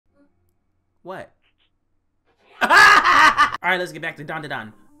What? Alright, let's get back to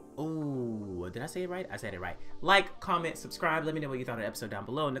Dandadan. Ooh, did I say it right? I said it right. Like, comment, subscribe. Let me know what you thought of the episode down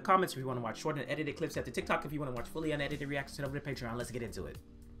below in the comments if you want to watch short and edited clips after TikTok. If you want to watch fully unedited reactions, head over to Patreon. Let's get into it.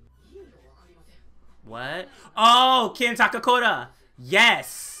 What? Oh, Ken Takakura.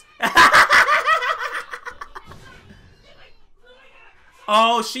 Yes.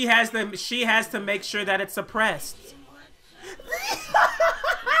 Oh, she has to make sure that it's suppressed.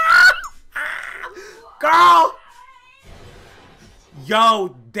 Girl.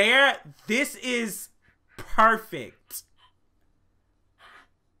 Yo, this is perfect.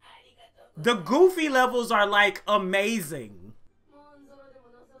 The goofy levels are like amazing.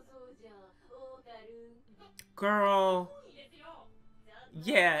 Girl.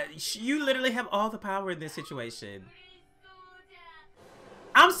 Yeah, you literally have all the power in this situation.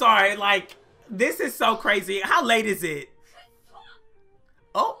 I'm sorry, like, this is so crazy. How late is it?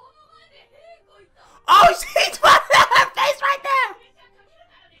 Oh. Oh, she's put her face right there.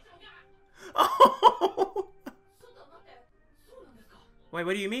 Oh. Wait,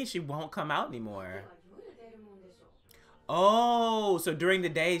 what do you mean she won't come out anymore? Oh, so during the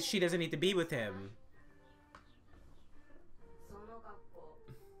day she doesn't need to be with him.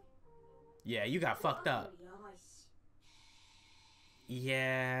 Yeah, you got fucked up.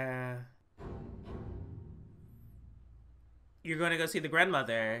 Yeah. You're gonna go see the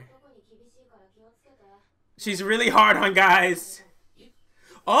grandmother. She's really hard on guys.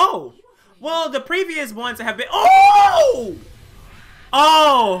 Oh! Well, the previous ones have been... Oh!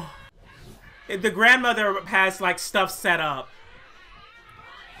 Oh! The grandmother has, like, stuff set up.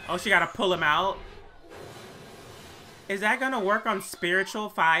 Oh, she gotta pull him out. Is that gonna work on spiritual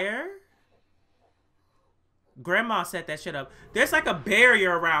fire? Grandma set that shit up. There's like a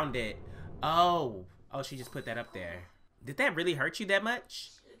barrier around it. Oh. Oh, she just put that up there. Did that really hurt you that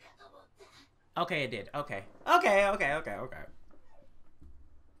much? Okay, it did. Okay. Okay.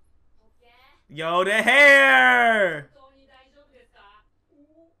 Yo, the hair!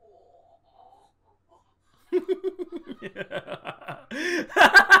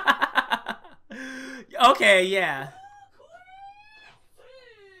 Okay, yeah.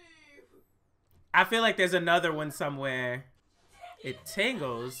 I feel like there's another one somewhere. It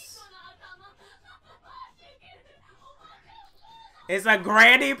tingles. It's a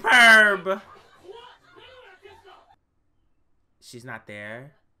granny perb. She's not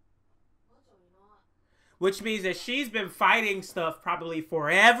there. Which means that she's been fighting stuff probably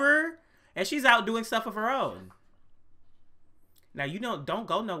forever. And she's out doing stuff of her own. Now, you know, don't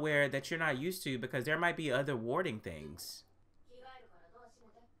go nowhere that you're not used to because there might be other warding things.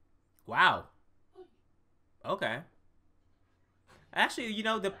 Wow. Okay. Actually, you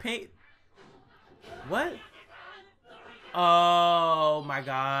know, the paint... What? Oh, my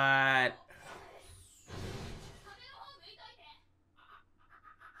God.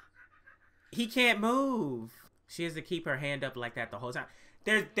 He can't move. She has to keep her hand up like that the whole time.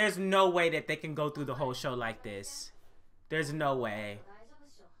 There's no way that they can go through the whole show like this. There's no way.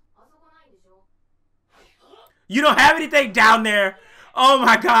 You don't have anything down there. Oh,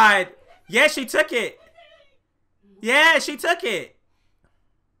 my God. Yeah, she took it. Yeah, she took it.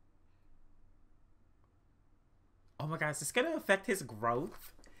 Oh my God, is this gonna affect his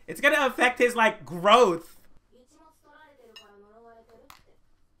growth? It's gonna affect his, like, growth.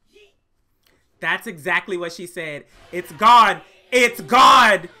 That's exactly what she said. It's gone. It's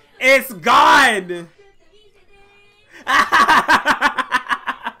gone. It's gone.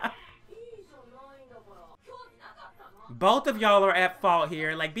 Both of y'all are at fault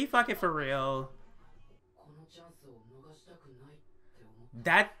here. Like, be fucking for real.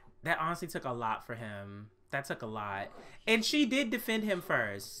 That honestly took a lot for him. That took a lot. And she did defend him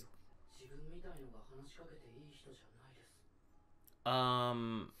first.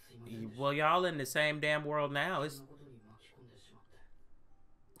 Well, y'all in the same damn world now.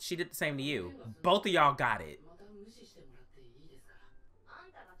 She did the same to you. Both of y'all got it.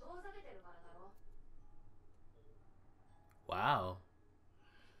 Wow.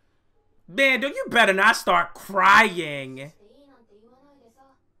 Man, you better not start crying.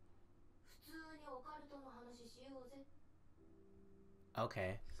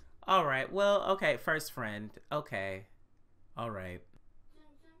 Okay. Alright, well, okay, first friend. Okay. Alright.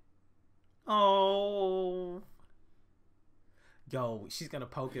 Oh. Yo, she's gonna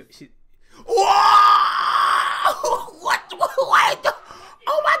poke it. Whoa! What?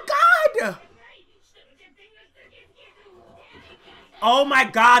 Oh my God! Oh my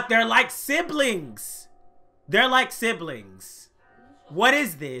God, they're like siblings. They're like siblings. What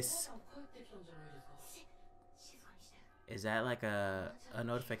is this? Is that like a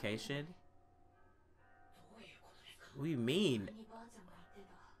notification? What do you mean?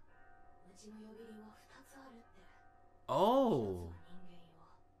 Oh.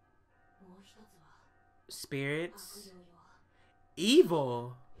 Spirits.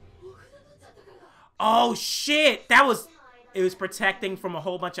 Evil. Oh shit! That was... It was protecting from a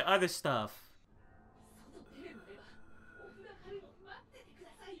whole bunch of other stuff.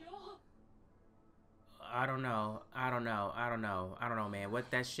 I don't know, man.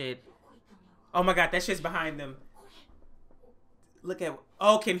 What that shit... Oh my god, that shit's behind them. Look at...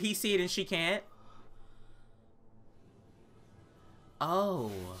 Oh, can he see it and she can't?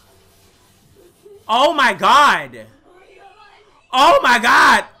 Oh. Oh my god! Oh my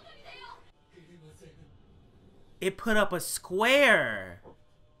god! It put up a square.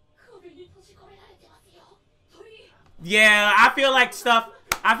 Yeah, I feel like stuff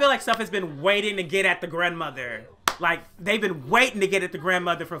has been waiting to get at the grandmother. Like, they've been waiting to get at the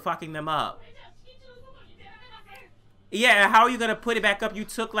grandmother for fucking them up. Yeah, how are you gonna put it back up? You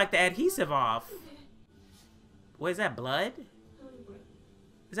took, like, the adhesive off. What is that, blood?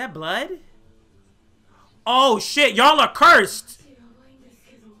 Is that blood? Oh, shit, y'all are cursed!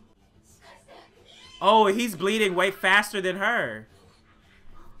 Oh, he's bleeding way faster than her.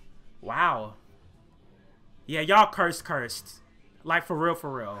 Wow. Yeah, y'all cursed. Like, for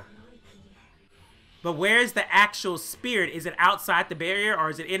real. But where's the actual spirit? Is it outside the barrier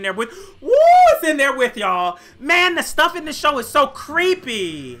or is it in there with... Woo! It's in there with y'all. Man, the stuff in the show is so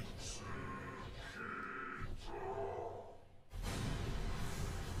creepy.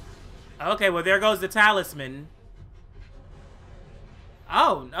 Okay, well, there goes the talisman.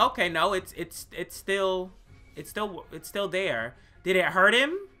 Oh, okay, no, it's still there. Did it hurt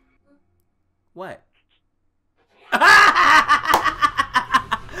him? What?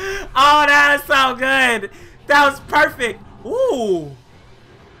 Oh, that was so good. That was perfect. Ooh.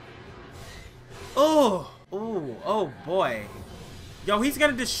 Ooh. Ooh. Oh boy. Yo, he's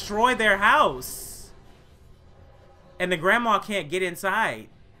gonna destroy their house. And the grandma can't get inside.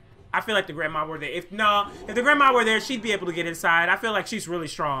 I feel like the grandma were there. If the grandma were there, she'd be able to get inside. I feel like she's really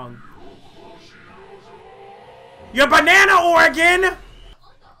strong. Your banana organ!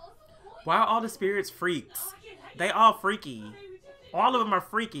 Why are all the spirits freaks? They all freaky. All of them are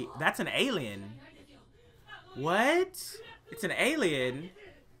freaky. That's an alien. What? It's an alien?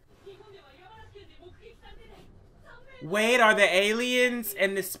 Wait, are the aliens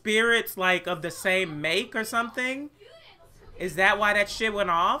and the spirits like of the same make or something? Is that why that shit went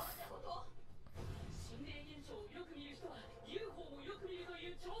off?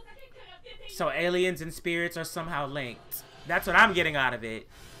 So aliens and spirits are somehow linked. That's what I'm getting out of it.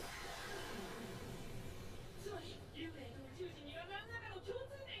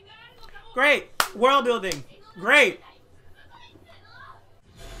 Great. World building. Great.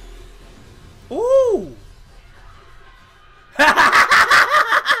 Ooh.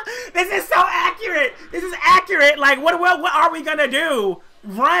 This is so accurate. This is accurate. Like, what are we gonna do?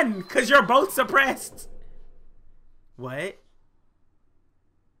 Run, because you're both suppressed. What?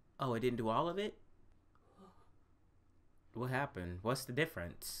 Oh, it didn't do all of it? What happened? What's the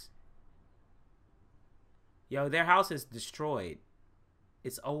difference? Yo, their house is destroyed.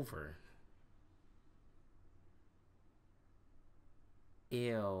 It's over.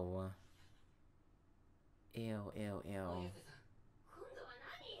 Ew. Ew, ew, ew.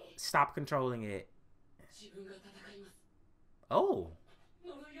 Stop controlling it. Oh.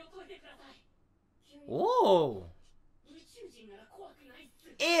 Whoa.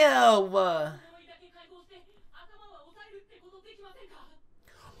 Ew.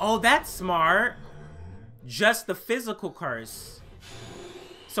 Oh, that's smart. Just the physical curse.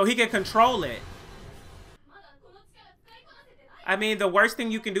 So he can control it. I mean, the worst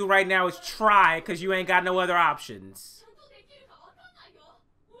thing you can do right now is try, because you ain't got no other options.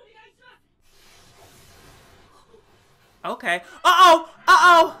 Okay. Uh-oh!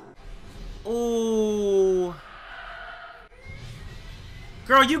 Uh-oh! Ooh.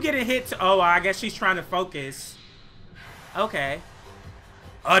 Girl, you getting hit. Oh, I guess she's trying to focus. Okay.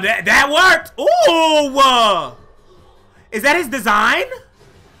 Oh, that worked! Ooh! Is that his design?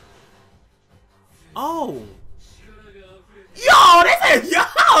 Oh. Yo, this is... Yo!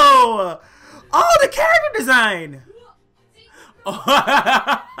 Oh, the character design! Oh.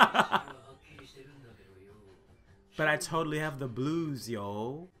 But I totally have the blues,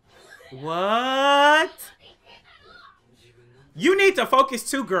 yo. What? You need to focus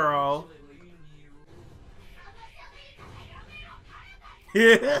too, girl.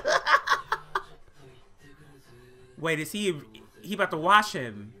 Wait, is he about to wash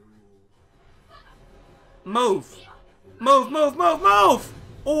him? Move. Move, move, move, move!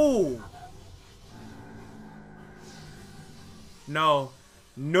 Ooh. No.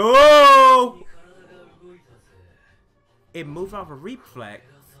 No! It moved off a reflex.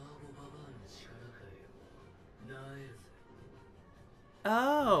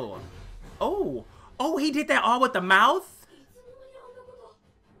 Oh. Oh. Oh, he did that all with the mouth?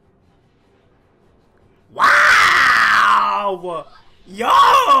 Wow!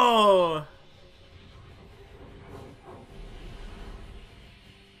 Yo!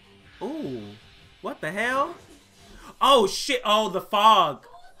 Ooh. What the hell? Oh, shit. Oh, the fog.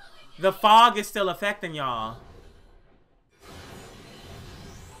 The fog is still affecting y'all.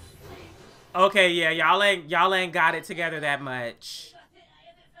 Okay, yeah, y'all ain't got it together that much.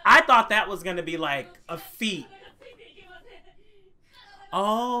 I thought that was gonna be like a feat.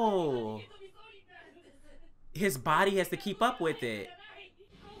 Oh. His body has to keep up with it.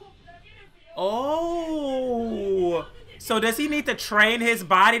 Oh. So does he need to train his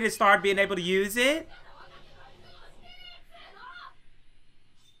body to start being able to use it?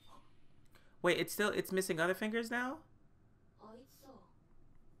 Wait, it's missing other fingers now?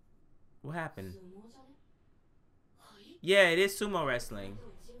 What happened? Yeah, it is sumo wrestling.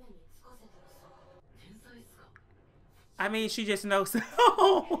 I mean, she just knows.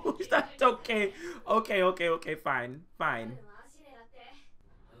 Oh, that's okay. Okay, fine.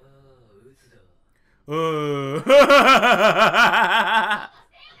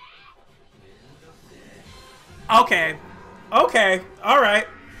 Okay, alright.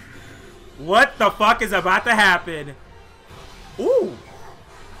 What the fuck is about to happen? Ooh.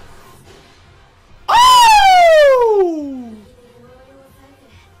 Oh!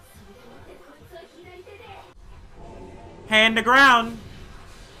 Hand to ground.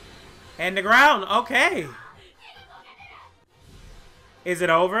 Okay. Is it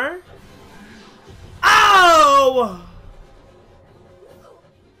over? Oh!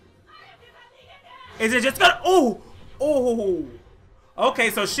 Is it just gonna... Oh! Okay,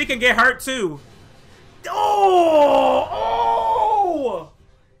 so she can get hurt too. Oh!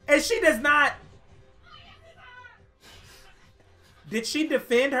 And she does not... Did she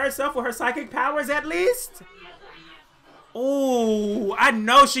defend herself with her psychic powers at least? Oh, I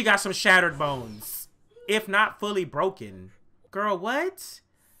know she got some shattered bones. If not fully broken. Girl, what?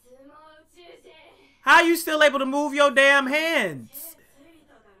 How are you still able to move your damn hands?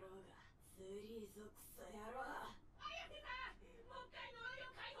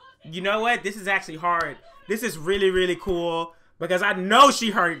 You know what? This is actually hard. This is really cool because I know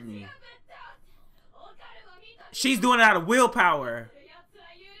she hurting. She's doing it out of willpower.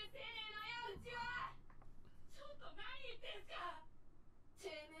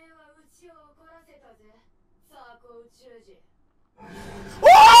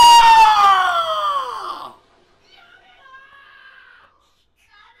 Oh!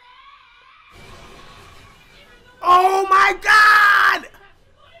 Oh my God!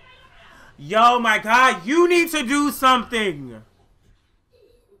 Yo, my God, you need to do something.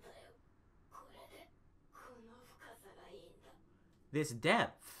 This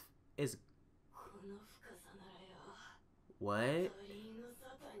depth is... What?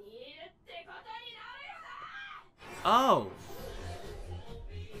 Oh.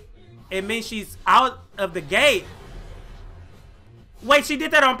 It means she's out of the gate. Wait, she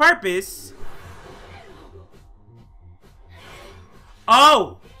did that on purpose?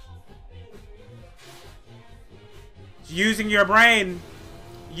 Oh. Using your brain.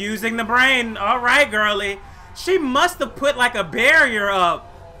 Using the brain. All right, girly. She must have put like a barrier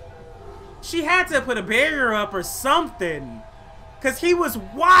up. She had to put a barrier up or something. Because he was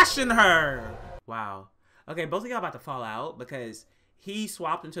washing her. Wow. Okay, both of y'all about to fall out because he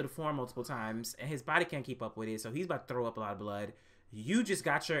swapped into the form multiple times and his body can't keep up with it. So he's about to throw up a lot of blood. You just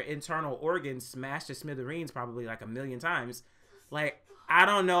got your internal organs smashed to smithereens probably like 1,000,000 times. Like, I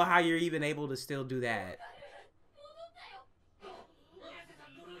don't know how you're even able to still do that.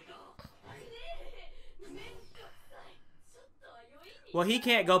 Well, he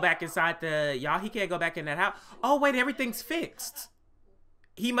can't go back inside the... Y'all, he can't go back in that house. Oh, wait, everything's fixed.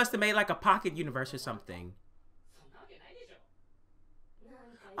 He must have made like a pocket universe or something.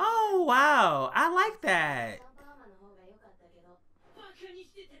 Oh, wow. I like that.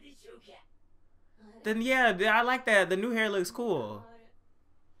 Then, yeah, I like that. The new hair looks cool.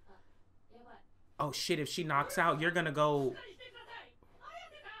 Oh, shit. If she knocks out, you're gonna go...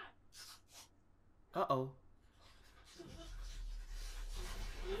 Uh-oh.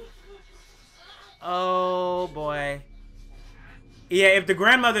 Oh, boy. Yeah, if the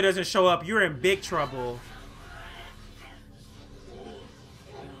grandmother doesn't show up, you're in big trouble.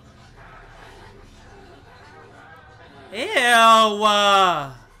 Ew.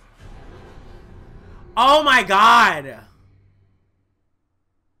 Oh, my God.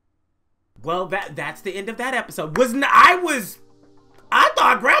 well, that's the end of that episode. I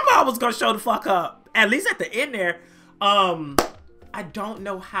thought Grandma was gonna show the fuck up, at least at the end there. I don't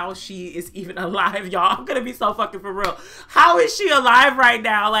know how she is even alive, y'all. I'm gonna be so fucking for real. How is she alive right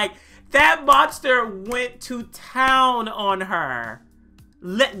now? Like, that monster went to town on her.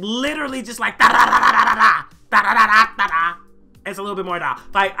 Literally just like da da da da da da da da da da da. It's a little bit more da.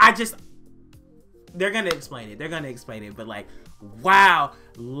 Like, they're gonna explain it. They're gonna explain it, but like, wow,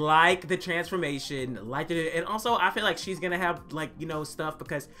 like the transformation, like it, and also I feel like she's gonna have, like, you know, stuff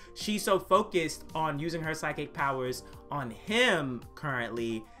because she's so focused on using her psychic powers on him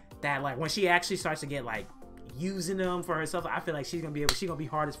currently that, like, when she actually starts to get like using them for herself, I feel like she's gonna be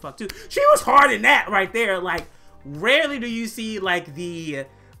hard as fuck too. She was hard in that right there. Like, rarely do you see like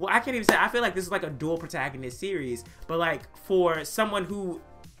well, I can't even say, I feel like this is like a dual protagonist series, but like for someone who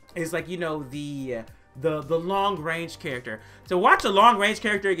is like, you know, the long range character, to watch a long range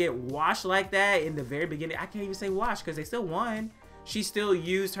character get washed like that in the very beginning, I can't even say washed because they still won. She still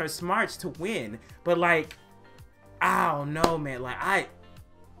used her smarts to win, but like, I don't know, man. Like,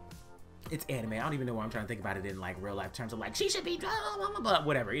 it's anime. I don't even know why I'm trying to think about it in like real life terms of like, she should be blah, blah, blah, blah,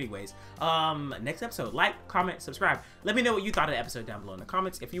 whatever. Anyways, next episode, like, comment, subscribe. Let me know what you thought of the episode down below in the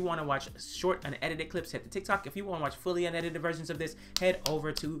comments. If you want to watch short unedited clips, hit the TikTok. If you want to watch fully unedited versions of this, head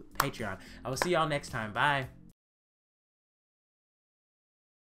over to Patreon. I will see y'all next time. Bye.